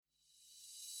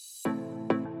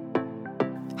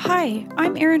Hi,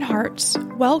 I'm Erin Hartz.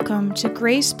 Welcome to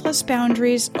Grace Plus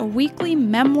Boundaries, a weekly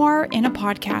memoir in a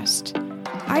podcast.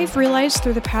 I've realized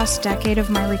through the past decade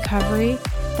of my recovery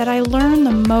that I learn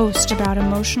the most about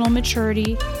emotional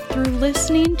maturity through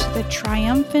listening to the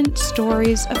triumphant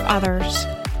stories of others.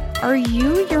 Are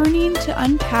you yearning to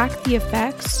unpack the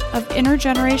effects of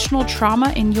intergenerational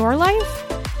trauma in your life?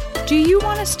 Do you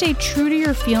want to stay true to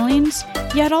your feelings,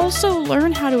 yet also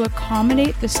learn how to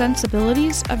accommodate the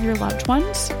sensibilities of your loved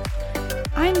ones?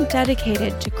 I'm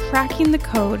dedicated to cracking the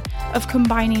code of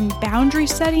combining boundary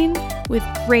setting with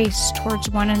grace towards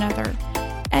one another.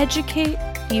 Educate,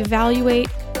 evaluate,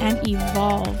 and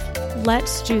evolve.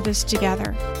 Let's do this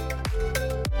together.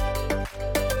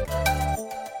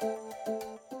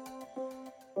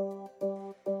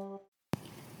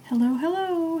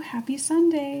 Hello, happy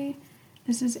Sunday.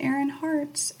 This is Erin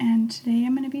Hartz, and today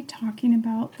I'm going to be talking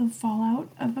about the fallout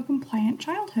of a compliant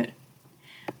childhood.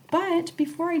 But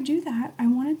before I do that, I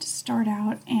wanted to start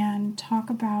out and talk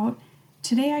about,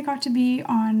 today I got to be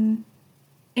on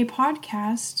a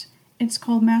podcast. It's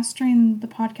called Mastering the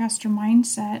Podcaster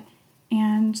Mindset,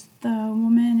 and the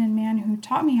woman and man who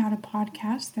taught me how to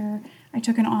podcast, I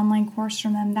took an online course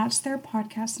from them. That's their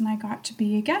podcast, and I got to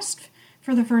be a guest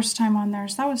for the first time on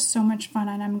theirs. That was so much fun,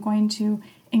 and I'm going to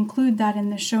include that in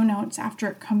the show notes after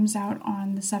it comes out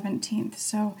on the 17th.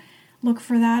 So look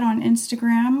for that on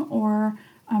Instagram, or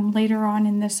later on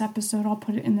in this episode I'll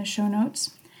put it in the show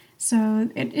notes. So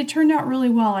it turned out really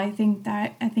well. I think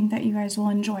that you guys will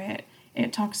enjoy it.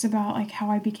 It talks about like how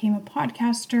I became a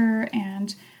podcaster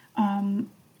and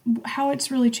how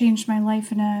it's really changed my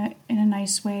life in a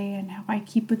nice way, and how I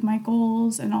keep with my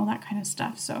goals and all that kind of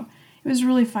stuff. So it was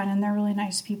really fun, and they're really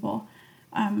nice people.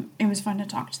 It was fun to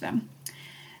talk to them.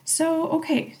 So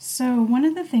one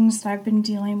of the things that I've been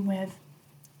dealing with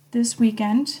this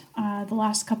weekend, the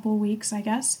last couple of weeks, I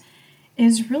guess,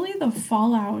 is really the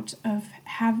fallout of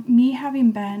me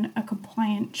having been a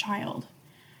compliant child.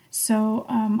 So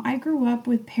I grew up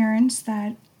with parents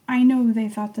that I know they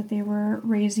thought that they were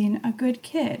raising a good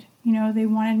kid. You know, they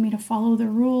wanted me to follow the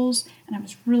rules, and I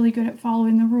was really good at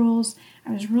following the rules.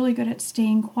 I was really good at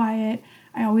staying quiet.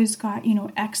 I always got,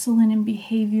 excellent in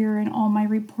behavior in all my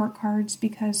report cards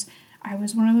because I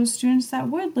was one of those students that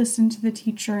would listen to the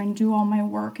teacher and do all my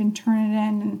work and turn it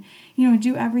in and,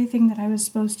 do everything that I was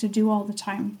supposed to do all the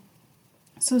time.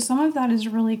 So some of that is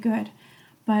really good.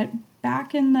 But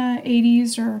back in the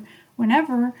 80s or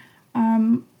whenever,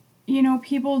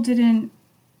 people didn't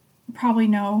probably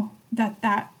know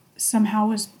that somehow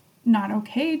was not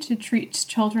okay to treat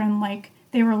children like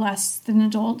they were less than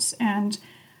adults. And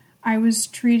I was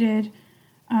treated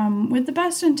with the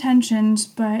best intentions,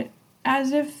 but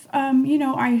as if,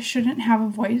 I shouldn't have a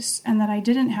voice, and that I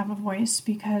didn't have a voice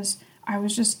because I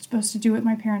was just supposed to do what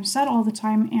my parents said all the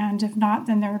time. And if not,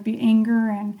 then there would be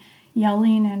anger and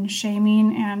yelling and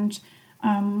shaming. And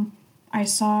I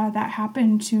saw that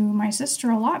happen to my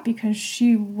sister a lot because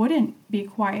she wouldn't be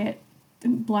quiet.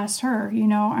 Bless her.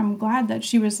 I'm glad that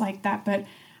she was like that, but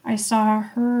I saw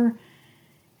her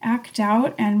act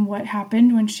out and what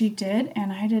happened when she did,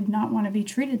 and I did not want to be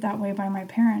treated that way by my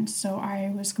parents. So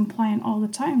I was compliant all the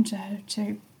time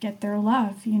to get their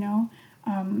love.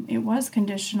 It was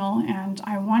conditional, and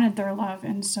I wanted their love,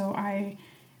 and so I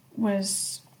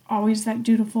was always that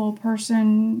dutiful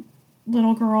person,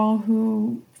 little girl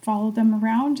who followed them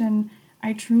around, and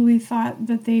I truly thought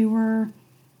that they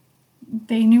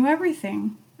knew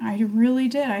everything. I really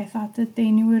did. I thought that they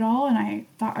knew it all, and I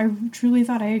truly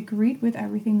thought I agreed with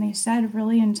everything they said,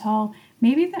 really, until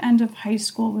maybe the end of high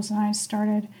school was when I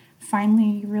started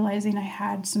finally realizing I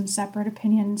had some separate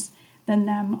opinions than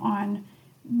them on,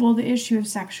 the issue of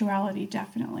sexuality,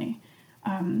 definitely.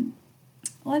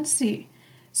 Let's see.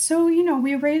 So,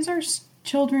 we raise our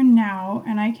children now,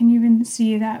 and I can even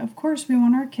see that, of course, we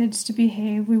want our kids to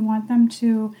behave. We want them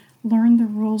to learn the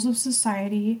rules of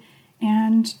society,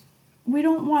 and we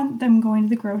don't want them going to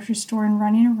the grocery store and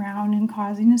running around and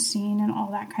causing a scene and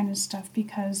all that kind of stuff,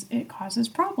 because it causes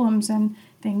problems and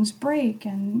things break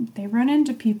and they run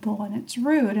into people and it's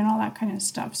rude and all that kind of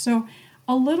stuff. So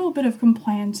a little bit of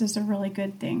compliance is a really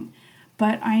good thing.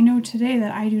 But I know today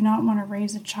that I do not want to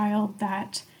raise a child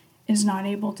that is not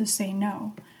able to say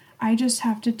no. I just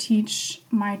have to teach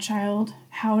my child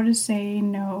how to say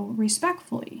no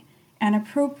respectfully and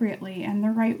appropriately, and the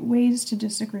right ways to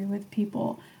disagree with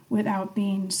people without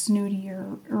being snooty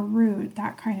or rude,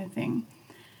 that kind of thing.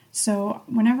 So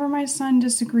whenever my son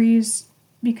disagrees,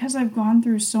 because I've gone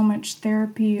through so much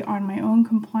therapy on my own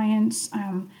compliance,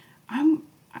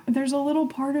 there's a little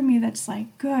part of me that's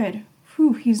like, good,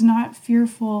 he's not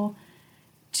fearful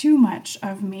too much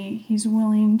of me. He's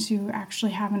willing to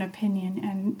actually have an opinion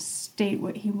and state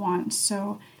what he wants.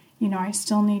 So, I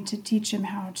still need to teach him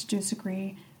how to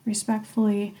disagree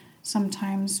respectfully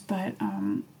sometimes, but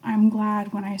I'm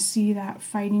glad when I see that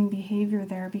fighting behavior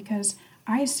there, because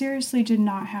I seriously did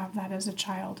not have that as a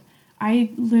child.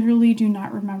 I literally do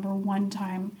not remember one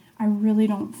time. I really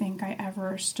don't think I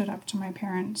ever stood up to my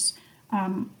parents.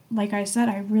 Like I said,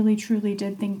 I really truly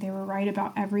did think they were right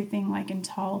about everything, like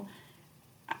until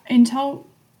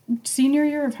senior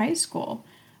year of high school.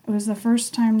 It was the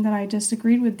first time that I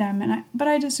disagreed with them, but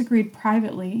I disagreed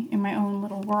privately in my own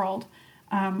little world.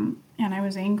 And I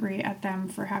was angry at them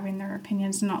for having their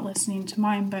opinions and not listening to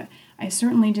mine, but I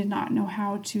certainly did not know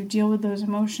how to deal with those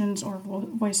emotions or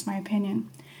voice my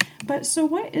opinion. But so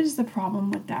what is the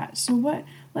problem with that?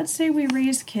 Let's say we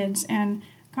raise kids and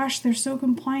gosh, they're so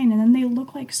compliant and then they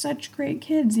look like such great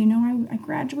kids. I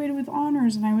graduated with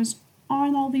honors and I was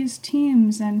on all these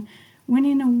teams and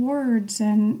winning awards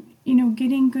and,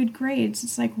 getting good grades.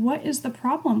 It's like, what is the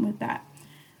problem with that?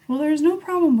 Well, there's no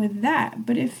problem with that,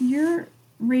 but if you're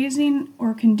raising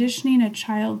or conditioning a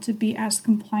child to be as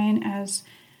compliant as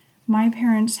my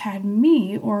parents had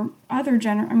me or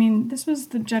this was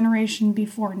the generation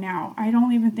before now. I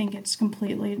don't even think it's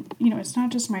completely, it's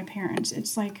not just my parents.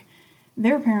 It's like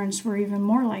their parents were even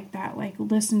more like that, like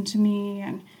listen to me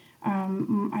and,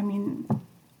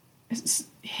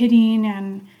 hitting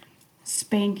and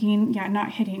spanking,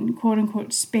 not hitting, quote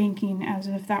unquote spanking, as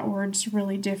if that word's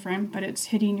really different, but it's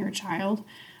hitting your child,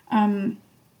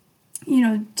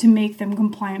 to make them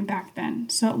compliant back then.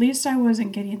 So at least I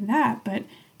wasn't getting that, but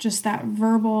just that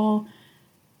verbal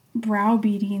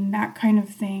browbeating, that kind of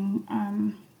thing,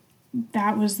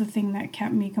 that was the thing that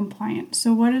kept me compliant.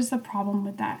 So what is the problem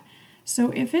with that?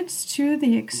 So if it's to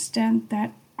the extent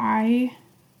that I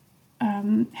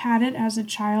had it as a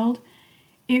child,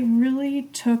 it really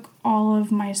took all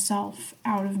of myself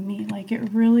out of me. Like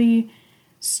it really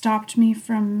stopped me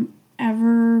from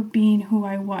ever being who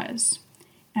I was.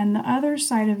 And the other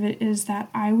side of it is that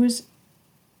I was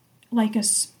like a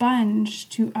sponge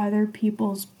to other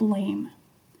people's blame.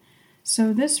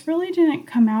 So this really didn't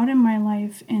come out in my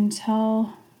life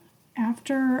until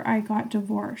after I got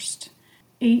divorced.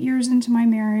 8 years into my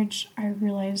marriage, I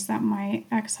realized that my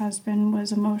ex-husband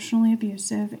was emotionally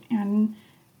abusive and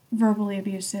verbally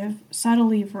abusive,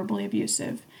 subtly verbally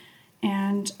abusive.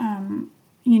 And,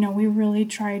 we really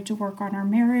tried to work on our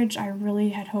marriage. I really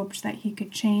had hoped that he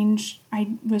could change.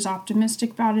 I was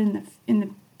optimistic about it in the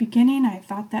beginning. I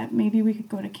thought that maybe we could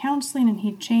go to counseling and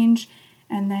he'd change.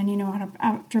 And then,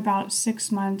 after about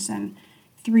 6 months and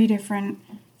 3 different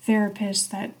therapists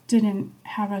that didn't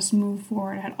have us move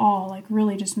forward at all, like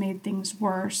really just made things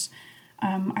worse,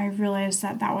 I realized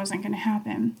that wasn't going to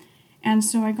happen. And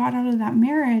so I got out of that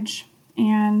marriage,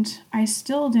 and I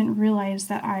still didn't realize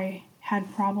that I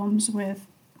had problems with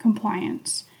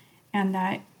compliance and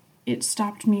that it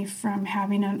stopped me from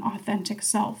having an authentic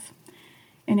self.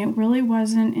 And it really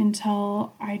wasn't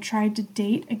until I tried to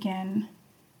date again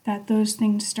that those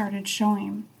things started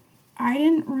showing. I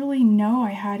didn't really know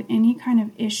I had any kind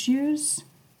of issues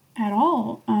at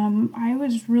all. I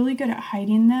was really good at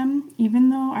hiding them. Even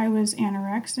though I was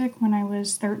anorexic when I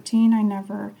was 13, I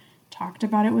never talked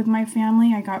about it with my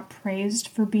family. I got praised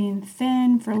for being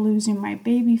thin, for losing my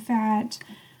baby fat.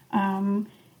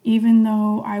 Even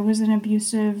though I was in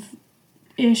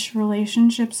abusive-ish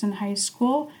relationships in high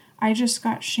school, I just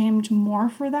got shamed more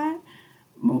for that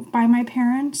by my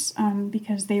parents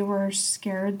because they were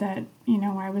scared that,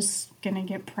 I was going to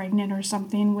get pregnant or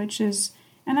something,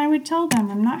 and I would tell them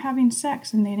I'm not having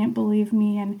sex and they didn't believe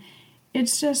me. And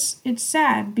it's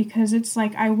sad because it's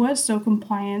like I was so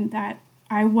compliant that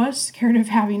I was scared of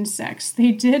having sex.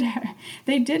 They did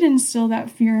instill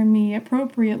that fear in me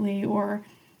appropriately, or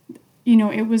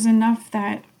it was enough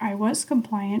that I was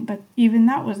compliant, but even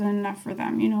that wasn't enough for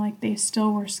them. They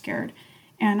still were scared.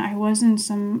 And I was in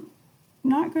some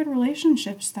not good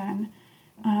relationships then.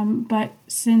 But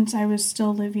since I was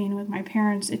still living with my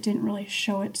parents, it didn't really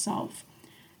show itself.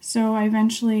 So I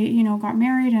eventually, got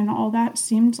married, and all that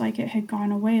seemed like it had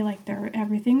gone away, like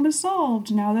everything was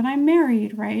solved now that I'm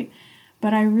married, right?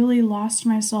 But I really lost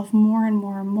myself more and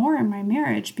more and more in my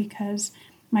marriage because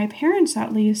my parents,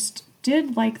 at least,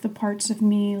 did like the parts of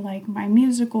me, like my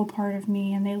musical part of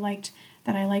me, and they liked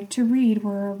that I liked to read.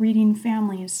 We're a reading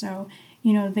family, so,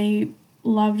 they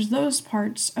loved those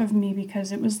parts of me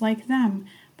because it was like them.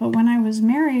 But when I was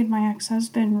married, my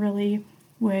ex-husband really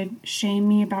would shame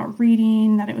me about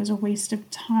reading, that it was a waste of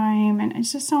time, and it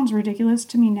just sounds ridiculous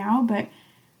to me now, but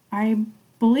I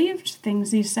believed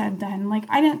things he said then. Like,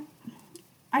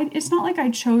 it's not like I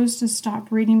chose to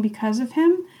stop reading because of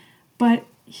him, but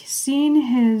seeing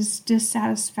his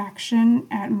dissatisfaction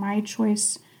at my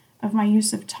choice of my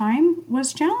use of time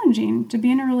was challenging. To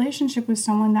be in a relationship with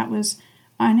someone that was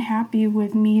unhappy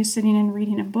with me sitting and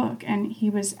reading a book, and he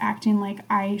was acting like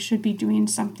I should be doing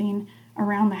something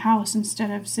around the house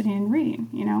instead of sitting and reading,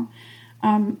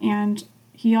 and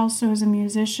he also is a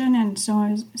musician, and so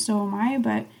am I,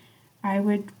 but I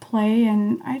would play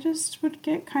and I just would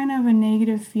get kind of a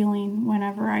negative feeling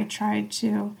whenever I tried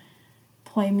to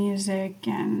play music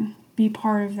and be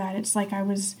part of that. It's like I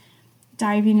was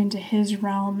diving into his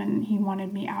realm and he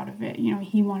wanted me out of it.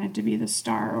 He wanted to be the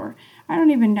star, or I don't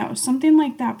even know, something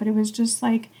like that. But it was just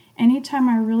like anytime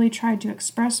I really tried to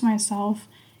express myself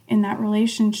in that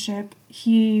relationship,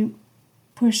 he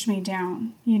pushed me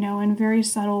down, in very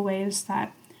subtle ways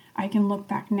that I can look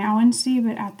back now and see,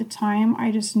 but at the time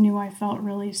I just knew I felt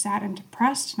really sad and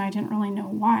depressed, and I didn't really know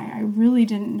why. I really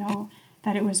didn't know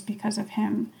that it was because of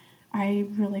him. I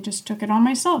really just took it on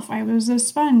myself. I was a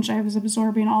sponge. I was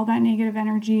absorbing all that negative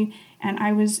energy, and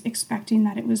I was expecting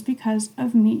that it was because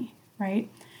of me, right?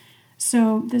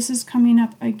 So this is coming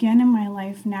up again in my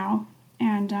life now,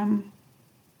 and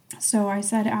so I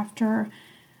said after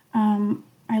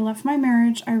I left my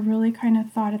marriage, I really kind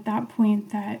of thought at that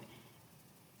point that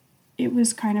it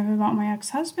was kind of about my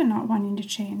ex-husband not wanting to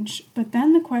change. But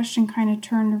then the question kind of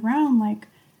turned around, like,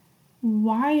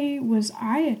 why was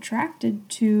I attracted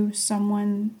to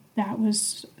someone that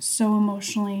was so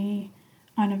emotionally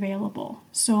unavailable,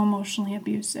 so emotionally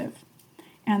abusive?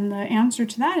 And the answer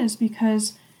to that is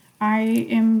because I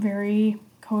am very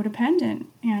codependent.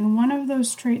 And one of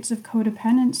those traits of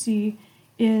codependency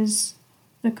is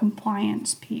the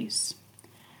compliance piece.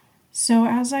 So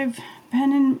as I've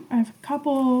been in a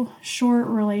couple short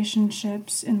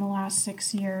relationships in the last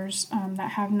 6 years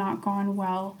that have not gone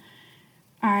well,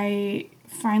 I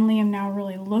finally am now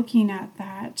really looking at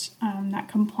that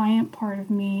compliant part of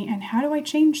me, and how do I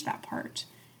change that part?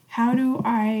 How do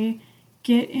I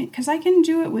get in? Because I can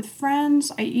do it with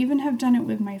friends. I even have done it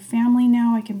with my family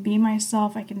now. I can be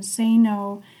myself. I can say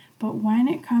no. But when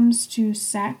it comes to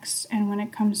sex and when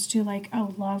it comes to like a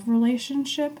love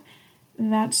relationship,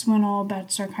 that's when all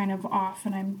bets are kind of off,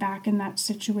 and I'm back in that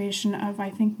situation of, I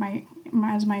think my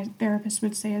as my therapist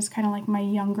would say, is kind of like my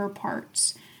younger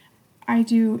parts. I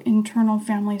do internal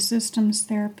family systems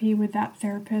therapy with that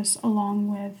therapist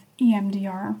along with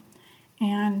EMDR,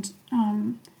 and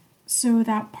so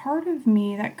that part of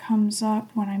me that comes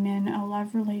up when I'm in a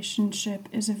love relationship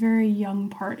is a very young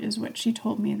part, is what she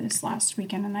told me this last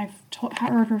weekend, and I've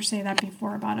heard her say that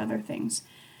before about other things.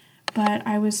 But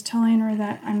I was telling her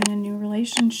that I'm in a new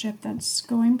relationship that's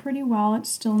going pretty well. It's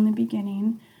still in the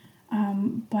beginning,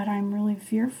 but I'm really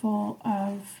fearful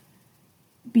of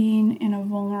being in a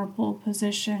vulnerable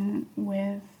position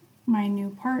with my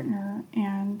new partner,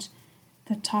 and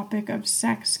the topic of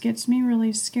sex gets me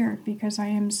really scared because I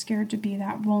am scared to be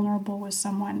that vulnerable with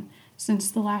someone.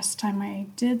 Since the last time I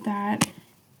did that,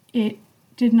 it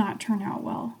did not turn out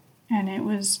well, and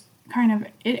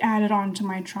it added on to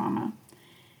my trauma.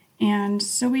 And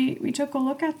so we took a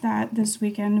look at that this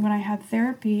weekend when I had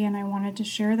therapy, and I wanted to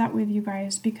share that with you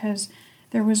guys because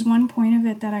there was one point of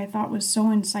it that I thought was so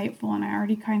insightful, and I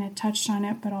already kind of touched on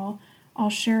it, but I'll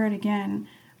share it again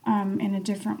in a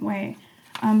different way.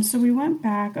 So we went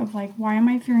back of like, why am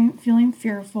I feeling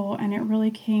fearful? And it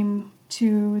really came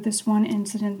to this one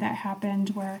incident that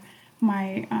happened where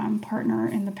my partner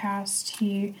in the past,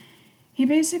 he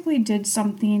basically did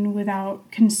something without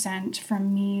consent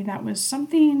from me that was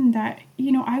something that,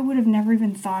 I would have never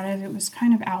even thought of. It was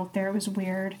kind of out there. It was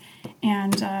weird.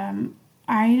 And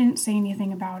I didn't say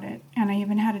anything about it. And I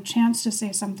even had a chance to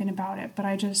say something about it, but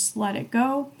I just let it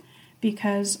go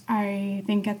because I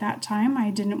think at that time I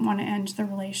didn't want to end the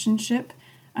relationship.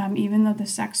 Even though the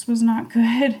sex was not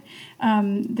good,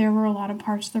 there were a lot of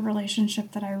parts of the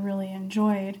relationship that I really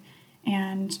enjoyed.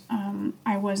 And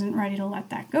I wasn't ready to let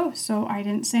that go, so I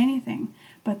didn't say anything.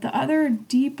 But the other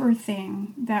deeper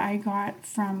thing that I got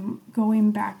from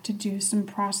going back to do some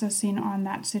processing on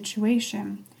that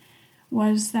situation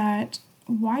was that,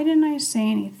 why didn't I say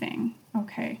anything?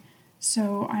 Okay,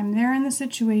 so I'm there in the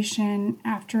situation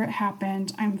after it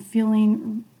happened. I'm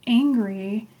feeling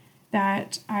angry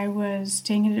that I was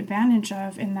taken advantage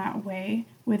of in that way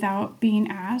without being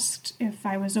asked if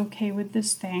I was okay with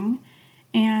this thing.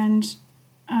 And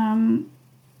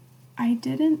I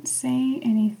didn't say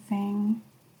anything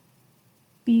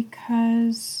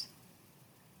because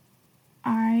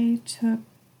I took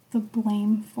the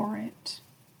blame for it.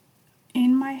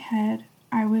 In my head,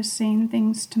 I was saying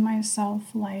things to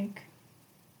myself like,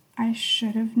 I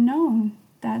should have known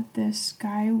that this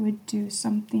guy would do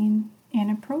something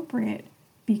inappropriate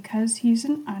because he's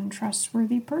an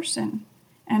untrustworthy person.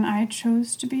 And I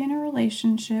chose to be in a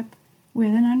relationship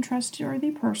with an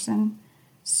untrustworthy person.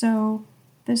 So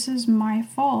this is my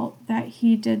fault that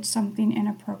he did something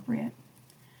inappropriate.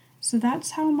 So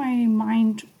that's how my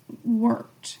mind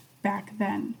worked back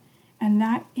then. And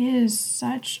that is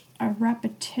such a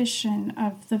repetition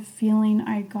of the feeling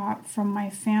I got from my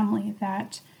family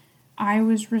that I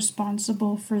was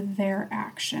responsible for their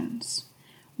actions.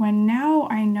 When now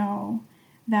I know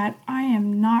that I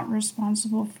am not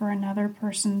responsible for another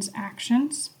person's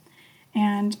actions,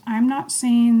 and I'm not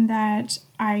saying that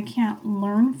I can't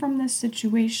learn from this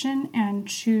situation and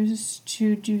choose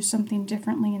to do something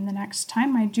differently in the next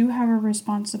time. I do have a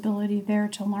responsibility there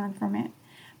to learn from it.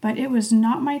 But it was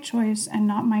not my choice and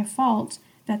not my fault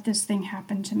that this thing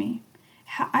happened to me.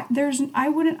 I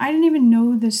didn't even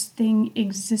know this thing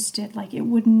existed. Like, it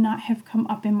would not have come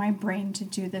up in my brain to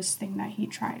do this thing that he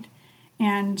tried.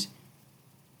 And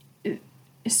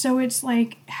so it's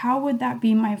like, how would that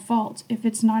be my fault if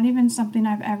it's not even something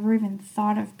I've ever even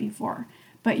thought of before?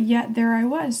 But yet there I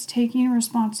was taking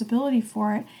responsibility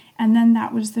for it. And then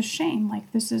that was the shame.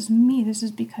 Like, this is me. This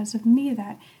is because of me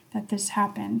that this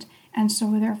happened. And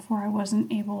so therefore I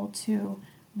wasn't able to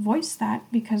voice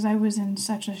that because I was in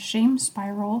such a shame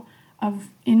spiral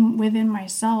within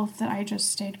myself that I just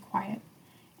stayed quiet.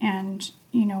 And,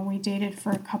 we dated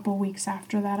for a couple weeks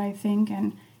after that, I think.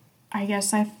 And I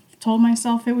guess I told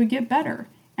myself it would get better.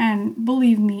 And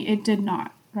believe me, it did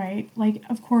not, right? Like,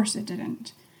 of course it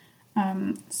didn't.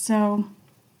 So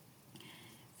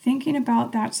thinking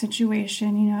about that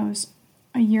situation, it was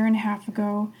a year and a half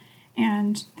ago,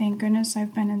 and thank goodness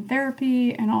I've been in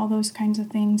therapy and all those kinds of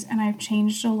things, and I've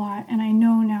changed a lot, and I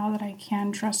know now that I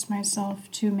can trust myself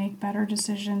to make better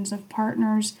decisions of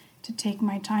partners, to take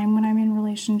my time when I'm in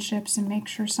relationships and make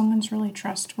sure someone's really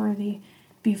trustworthy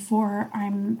before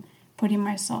I'm putting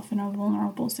myself in a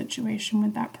vulnerable situation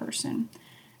with that person.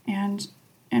 And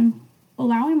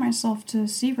allowing myself to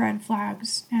see red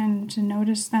flags and to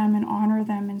notice them and honor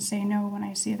them and say no when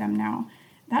I see them now.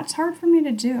 That's hard for me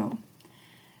to do.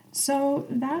 So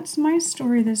that's my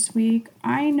story this week.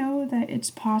 I know that it's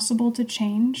possible to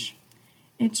change.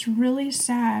 It's really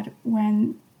sad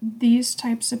when these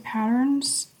types of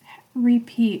patterns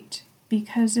repeat,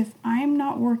 because if I'm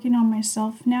not working on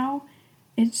myself now,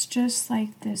 it's just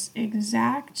like this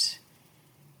exact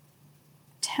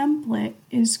template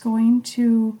is going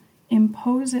to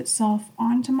impose itself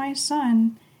onto my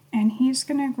son, and he's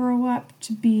going to grow up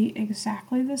to be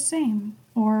exactly the same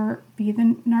or be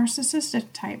the narcissistic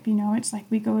type. It's like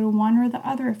we go to one or the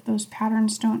other if those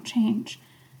patterns don't change.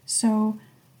 So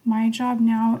my job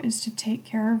now is to take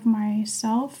care of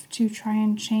myself, to try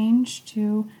and change,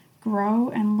 to grow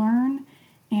and learn,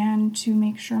 and to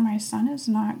make sure my son is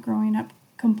not growing up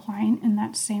compliant in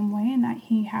that same way and that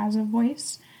he has a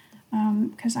voice,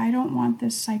 because I don't want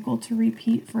this cycle to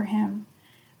repeat for him.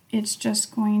 It's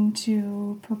just going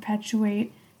to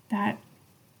perpetuate that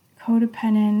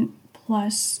codependent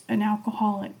plus an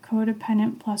alcoholic,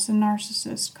 codependent plus a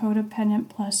narcissist, codependent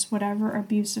plus whatever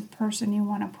abusive person you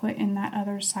want to put in that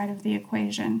other side of the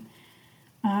equation.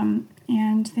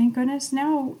 And thank goodness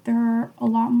now there are a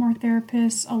lot more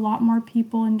therapists, a lot more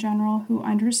people in general who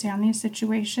understand these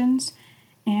situations,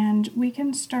 and we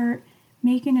can start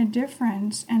making a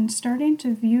difference and starting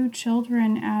to view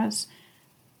children as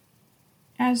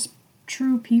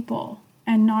true people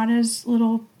and not as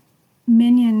little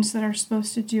minions that are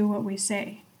supposed to do what we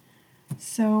say.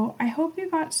 So I hope you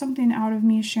got something out of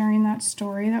me sharing that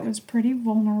story. That was pretty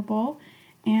vulnerable,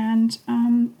 and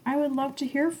I would love to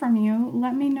hear from you.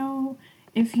 Let me know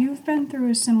if you've been through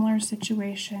a similar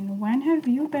situation. When have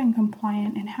you been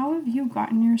compliant, and how have you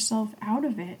gotten yourself out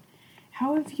of it?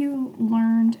 How have you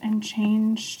learned and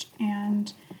changed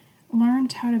and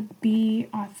learned how to be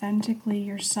authentically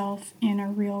yourself in a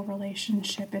real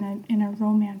relationship, in a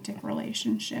romantic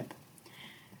relationship?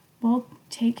 Well,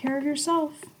 take care of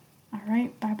yourself. All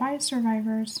right, bye-bye,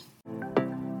 survivors.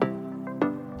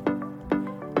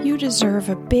 You deserve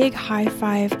a big high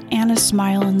five and a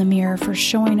smile in the mirror for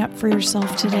showing up for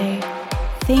yourself today.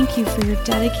 Thank you for your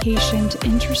dedication to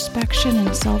introspection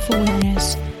and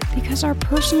self-awareness, because our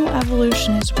personal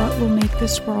evolution is what will make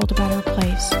this world a better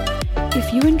place.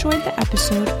 If you enjoyed the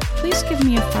episode, please give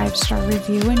me a 5-star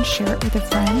review and share it with a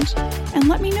friend. And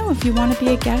let me know if you want to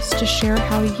be a guest to share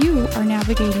how you are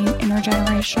navigating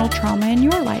intergenerational trauma in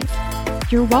your life.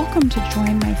 You're welcome to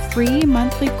join my free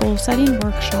monthly goal-setting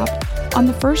workshop on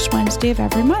the first Wednesday of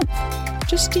every month.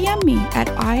 Just DM me at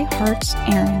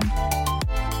iHeartsErin.